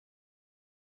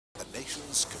the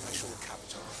nation's commercial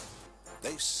capital.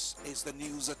 This is the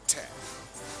news at 10,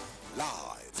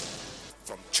 live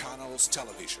from Channels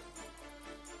Television.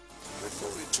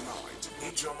 Reported tonight,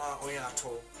 Ijoma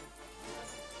Oyato.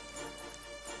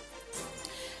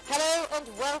 Hello and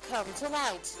welcome.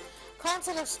 Tonight,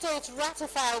 Council of State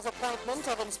ratifies appointment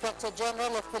of Inspector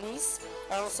General of Police,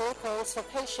 also calls for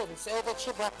patience over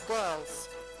Chibok girls.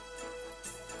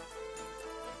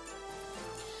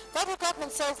 Federal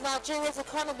government says Nigeria's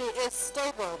economy is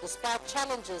stable despite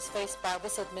challenges faced by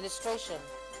this administration.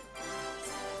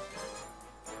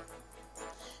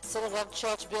 Synagogue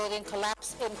church building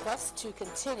collapse inquest to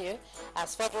continue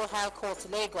as Federal High Court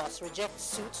Lagos rejects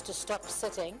suit to stop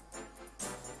sitting.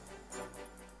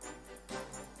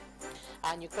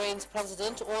 And Ukraine's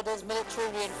president orders military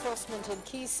reinforcement in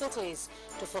key cities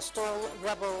to forestall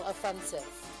rebel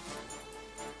offensive.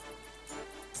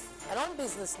 And on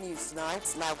business news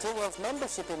tonight, Nigeria's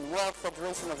membership in World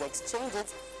Federation of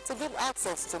Exchanges to give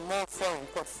access to more foreign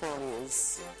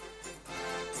portfolios.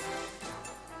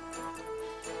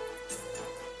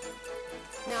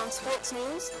 Now in sports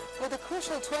news, with the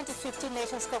crucial 2015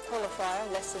 Nations Cup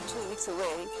qualifier less than 2 weeks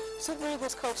away, Super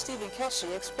Eagles coach Stephen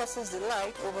Keshi expresses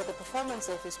delight over the performance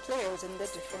of his players in their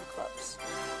different clubs.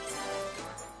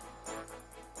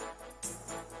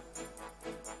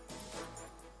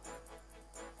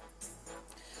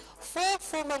 Four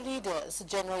former leaders,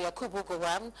 General Yakubu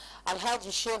Gowon, Alhaji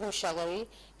Shehu Shagari,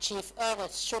 Chief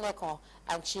Ernest Shonekon,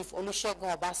 and Chief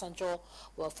Olusegun Obasanjo,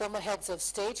 were former heads of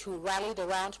state who rallied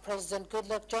around President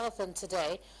Goodluck Jonathan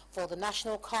today for the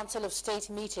National Council of State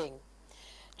meeting.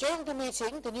 During the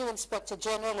meeting, the new Inspector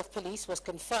General of Police was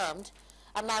confirmed,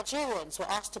 and Nigerians were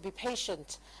asked to be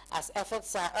patient as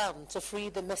efforts are on to free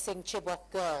the missing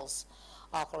Chibok girls.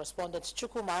 Our correspondent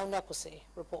Chukwuma Unepusi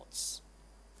reports.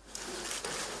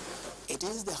 It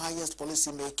is the highest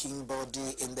policy-making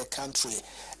body in the country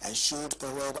and should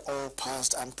parade all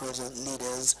past and present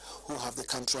leaders who have the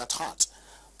country at heart.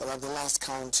 But at the last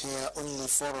count here, only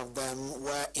 4 of them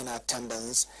were in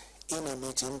attendance in a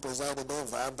meeting presided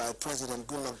over by President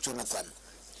Goodluck Jonathan.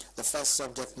 The first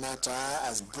subject matter,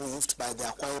 as briefed by the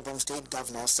Akwa Ibom State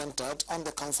Governor, centered on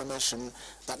the confirmation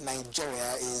that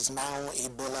Nigeria is now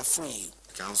Ebola-free.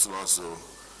 The Council also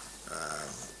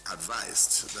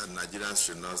advised that Nigerians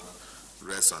should not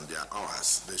rest on their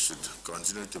hours. They should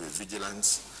continue to be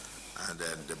vigilant, and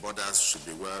then the borders should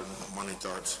be well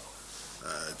monitored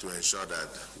to ensure that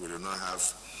we do not have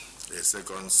a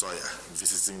second Soya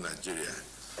visiting Nigeria.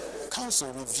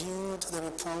 Council reviewed the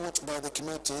report by the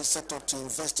committee set up to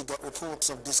investigate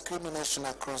reports of discrimination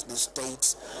across the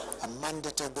states and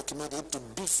mandated the committee to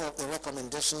beef up the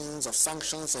recommendations of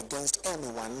sanctions against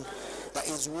anyone that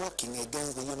is working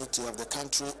against the unity of the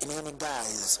country in any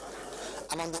guise.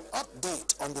 And on the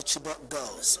update on the Chibok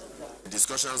girls,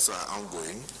 discussions are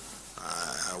ongoing.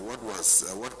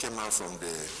 What came out from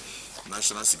the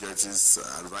National Security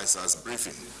Advisor's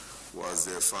briefing was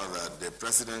the fact that the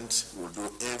president will do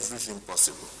everything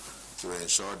possible to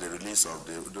ensure the release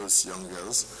of those young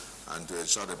girls and to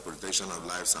ensure the protection of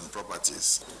lives and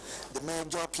properties. The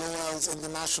major players in the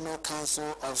National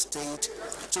Council of State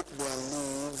took their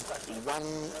leave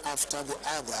one after the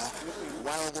other,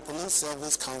 while the Police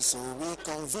Service Council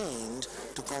reconvened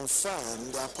to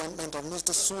confirm the appointment of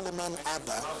Mr. Suleiman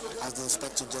Abba as the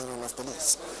Inspector General of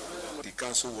Police. The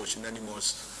Council was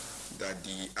unanimous that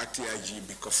the acting IG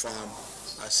be confirmed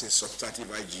as a substantive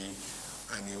IG,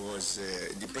 and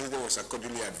the President was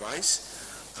accordingly advised,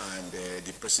 and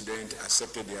the President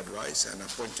accepted the advice and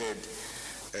appointed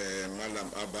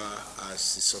Suleiman Abba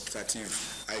as the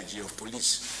substantive IG of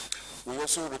Police. We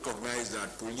also recognize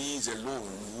that police alone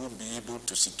won't be able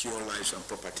to secure lives and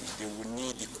property. They will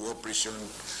need the cooperation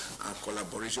and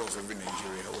collaboration of every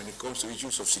Nigeria. When it comes to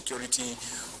issues of security,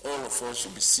 all of us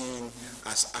should be seen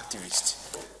as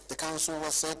activists. The Council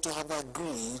was said to have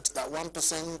agreed that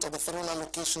 1% of the federal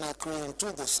allocation accruing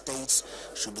to the states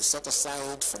should be set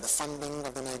aside for the funding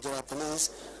of the Nigeria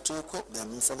Police to equip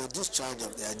them for the discharge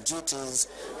of their duties,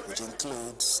 which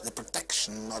includes the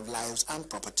protection of lives and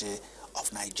property of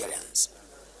Nigerians.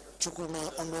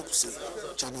 Chukwuma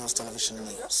Unepusi, Channels Television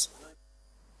News.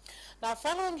 Now,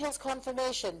 following his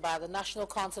confirmation by the National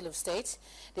Council of State,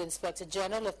 the Inspector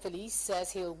General of Police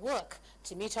says he will work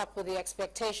to meet up with the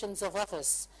expectations of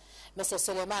others. Mr.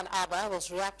 Suleiman Abba was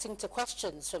reacting to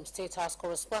questions from State House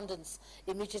correspondents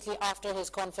immediately after his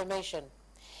confirmation.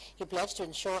 He pledged to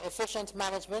ensure efficient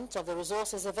management of the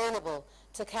resources available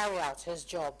to carry out his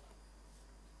job.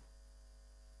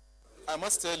 I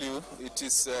must tell you, it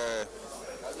is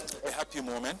a happy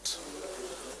moment,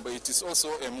 but it is also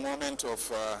a moment of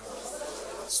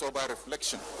sober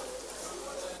reflection.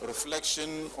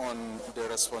 reflection on the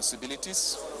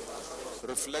responsibilities,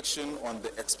 reflection on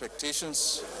the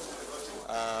expectations.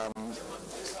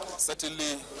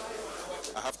 Certainly,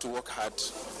 I have to work hard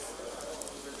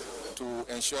to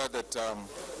ensure that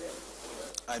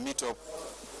I meet up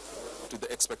to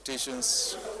the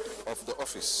expectations of the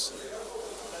office.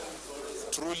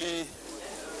 Truly,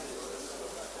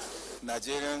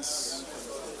 Nigerians,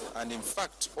 and in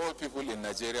fact, all people in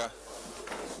Nigeria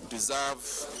deserve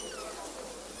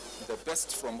the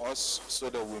best from us so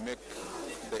that we make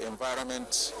the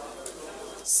environment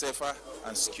safer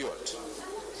and secured.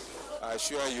 I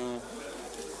assure you,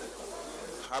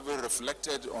 having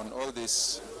reflected on all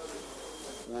this,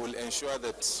 we will ensure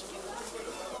that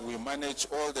we manage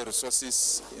all the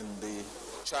resources in the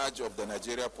charge of the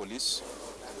Nigeria Police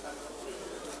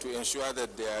to ensure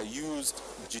that they are used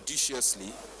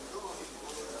judiciously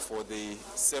for the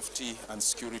safety and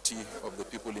security of the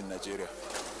people in Nigeria.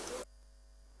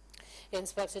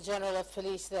 Inspector General of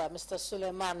Police there, Mr.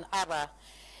 Suleiman Abba.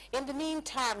 In the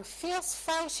meantime, fierce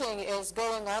fighting is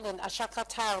going on in Ashaka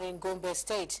town in Gombe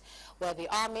State, where the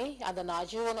Army and the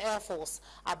Nigerian Air Force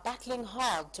are battling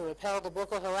hard to repel the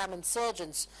Boko Haram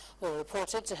insurgents who are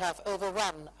reported to have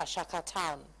overrun Ashaka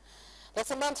town. The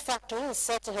cement factory is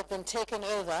said to have been taken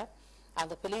over,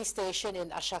 and the police station in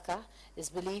Ashaka is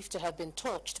believed to have been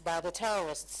torched by the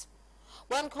terrorists.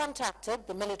 When contacted,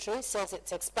 the military says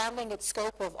it's expanding its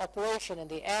scope of operation in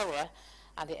the area,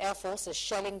 and the Air Force is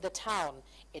shelling the town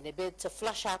in a bid to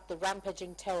flush out the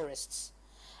rampaging terrorists.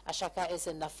 Ashaka is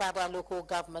in Nafaba local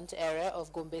government area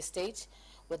of Gombe State,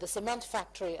 with the cement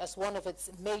factory as one of its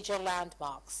major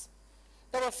landmarks.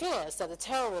 There are fears that the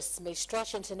terrorists may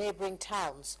stretch into neighboring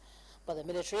towns, but the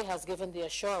military has given the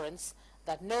assurance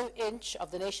that no inch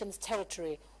of the nation's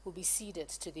territory will be ceded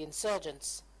to the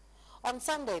insurgents. On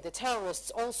Sunday, the terrorists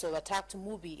also attacked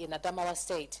Mubi in Adamawa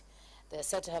State. They are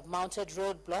said to have mounted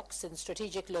roadblocks in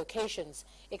strategic locations,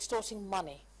 extorting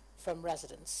money from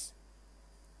residents.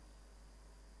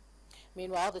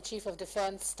 Meanwhile, the Chief of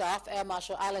Defense Staff, Air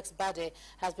Marshal Alex Bade,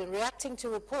 has been reacting to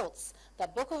reports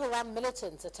that Boko Haram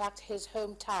militants attacked his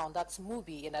hometown, that's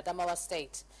Mubi in Adamawa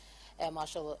State. Air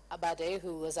Marshal Abade,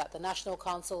 who was at the National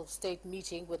Council of State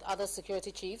meeting with other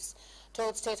security chiefs,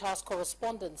 told State House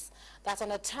correspondents that an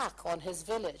attack on his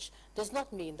village does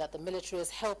not mean that the military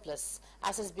is helpless,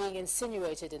 as is being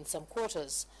insinuated in some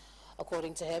quarters.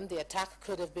 According to him, the attack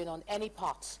could have been on any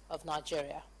part of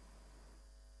Nigeria.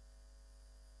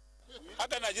 How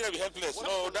can Nigeria be helpless?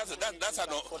 No, that is a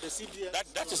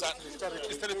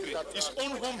territory. Its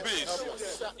own home base.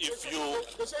 If you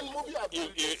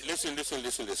listen.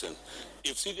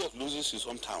 If CDF loses his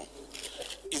hometown,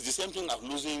 it's the same thing as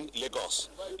losing Lagos.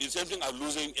 It's the same thing as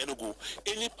losing Enugu.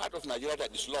 Any part of Nigeria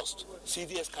that is lost,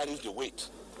 CDF carries the weight.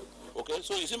 Okay,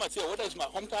 so you see, whether it's my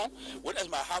hometown, whether it's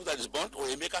my house that is burnt, or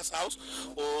Emeka's house,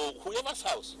 or whoever's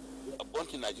house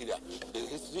burnt in Nigeria, the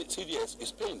CDS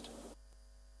is pained.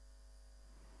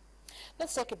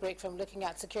 Let's take a break from looking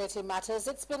at security matters.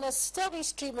 It's been a steady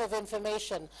stream of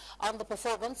information on the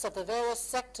performance of the various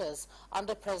sectors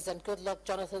under President Goodluck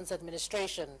Jonathan's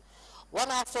administration. One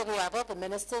after the other, the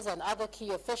ministers and other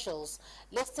key officials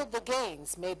listed the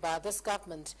gains made by this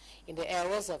government in the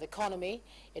areas of economy,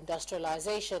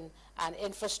 industrialization, and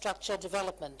infrastructure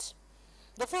development.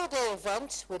 The four-day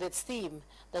event, with its theme,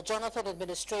 the Jonathan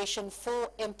Administration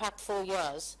 4 Impactful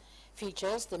Years,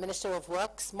 features the Minister of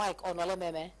Works, Mike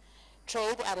Onolememe,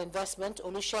 Trade and Investment,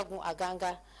 Olusegun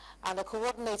Aganga, and the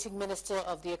Coordinating Minister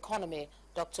of the Economy,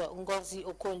 Dr. Ngozi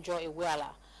Okonjo-Iweala.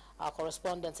 Our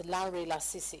correspondent, Lanre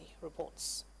Lasisi,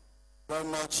 reports. Very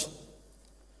much.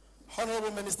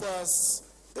 Honorable Ministers,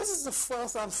 this is the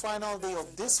fourth and final day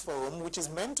of this forum, which is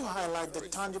meant to highlight the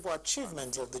tangible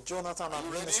achievements of the Jonathan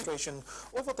administration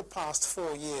over the past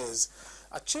 4 years.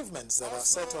 Achievements that are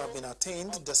said to have been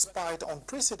attained despite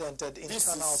unprecedented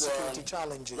internal security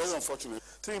challenges. Very unfortunate.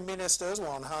 3 ministers were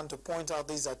on hand to point out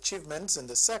these achievements in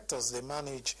the sectors they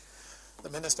manage. The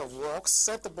Minister of Works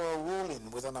set the ball rolling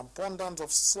with an abundance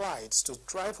of slides to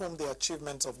drive home the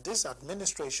achievements of this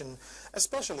administration,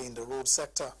 especially in the road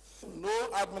sector. No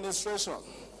administration,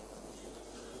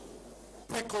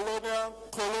 pre-colonial,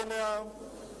 colonial,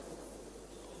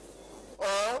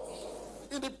 or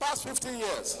in the past 50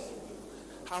 years,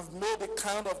 have made the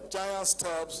kind of giant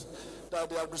steps that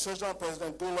the administration of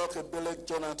President Goodluck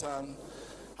Jonathan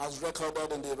has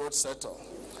recorded in the road sector.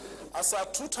 As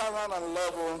at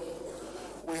 2011,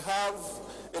 we have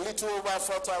a little over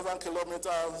 4,000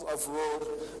 kilometers of road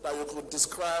that you could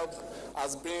describe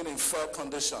as being in fair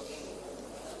condition.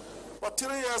 But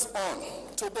 3 years on,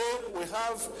 today we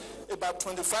have about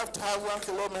 25,000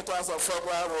 kilometers of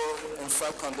federal road in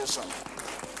fair condition.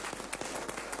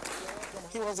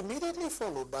 He was immediately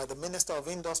followed by the Minister of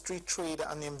Industry, Trade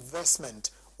and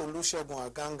Investment, Olusegun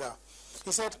Aganga.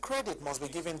 He said credit must be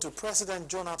given to President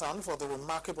Jonathan for the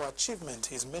remarkable achievement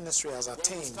his ministry has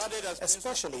attained,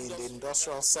 especially in the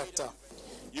industrial sector.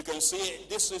 You can see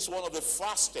this is one of the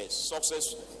fastest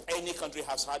success any country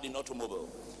has had in automobile.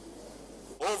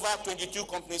 Over 22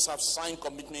 companies have signed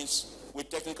commitments with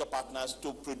technical partners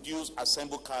to produce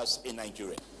assembled cars in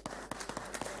Nigeria.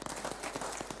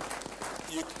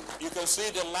 You can see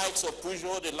the likes of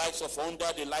Peugeot, the likes of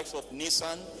Honda, the likes of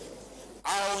Nissan.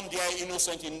 Our own dear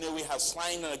innocent Inewi has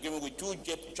signed an agreement with 2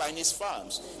 Chinese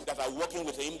firms that are working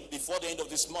with him before the end of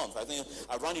this month. I think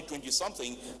around the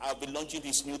 20-something, I'll be launching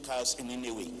these new cars in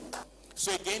Inewi.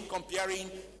 So again, comparing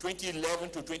 2011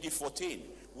 to 2014,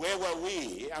 where were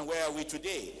we and where are we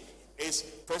today? Is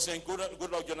President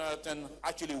Goodluck Jonathan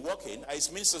actually working? Are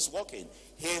his ministers working?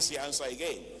 Here's the answer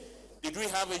again. Did we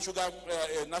have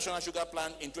a national sugar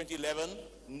plan in 2011?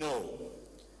 No.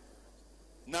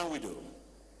 Now we do.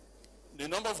 The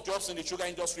number of jobs in the sugar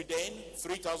industry then,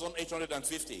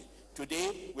 3,850.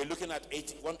 Today, we're looking at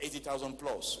 180,000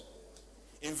 plus.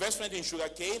 Investment in sugar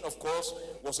cane, of course,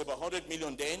 was about 100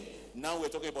 million then. Now we're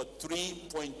talking about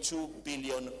 $3.2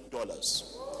 billion.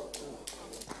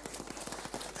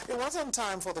 It wasn't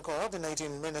time for the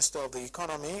coordinating Minister of the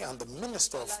Economy and the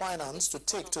Minister of Finance to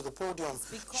take to the podium.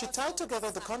 She tied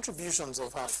together the contributions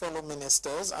of her fellow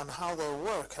ministers and how their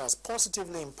work has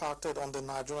positively impacted on the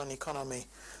Nigerian economy.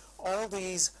 All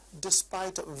these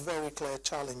despite very clear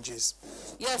challenges.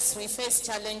 Yes, we face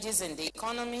challenges in the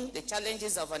economy, the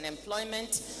challenges of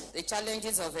unemployment, the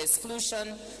challenges of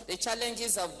exclusion, the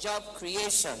challenges of job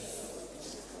creation.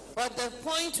 But the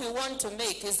point we want to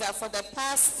make is that for the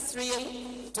past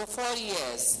 3 to 4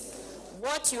 years,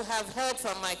 what you have heard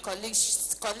from my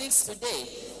colleagues today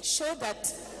show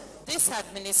that this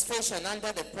administration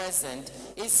under the president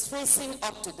is facing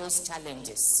up to those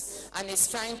challenges and is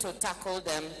trying to tackle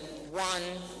them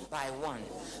one by one.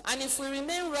 And if we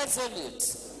remain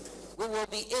resolute, we will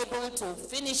be able to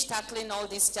finish tackling all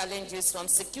these challenges, from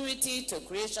security to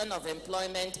creation of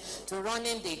employment to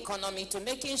running the economy to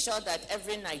making sure that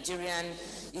every Nigerian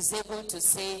is able to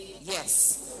say,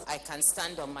 yes, I can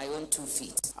stand on my own 2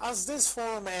 feet. As this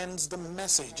forum ends, the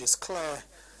message is clear.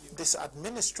 This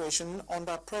administration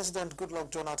under President Goodluck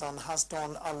Jonathan has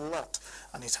done a lot,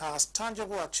 and it has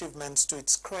tangible achievements to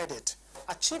its credit.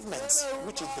 Achievements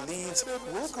which it believes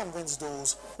will convince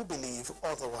those who believe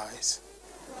otherwise.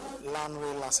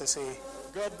 Lanre Lasese,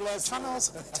 God bless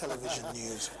Channels Television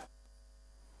News.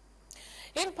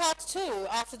 In part 2,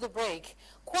 after the break,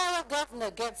 Kwara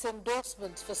governor gets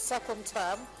endorsement for 2nd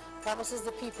term, promises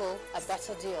the people a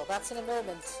better deal. That's in a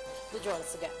moment. Join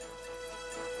us again.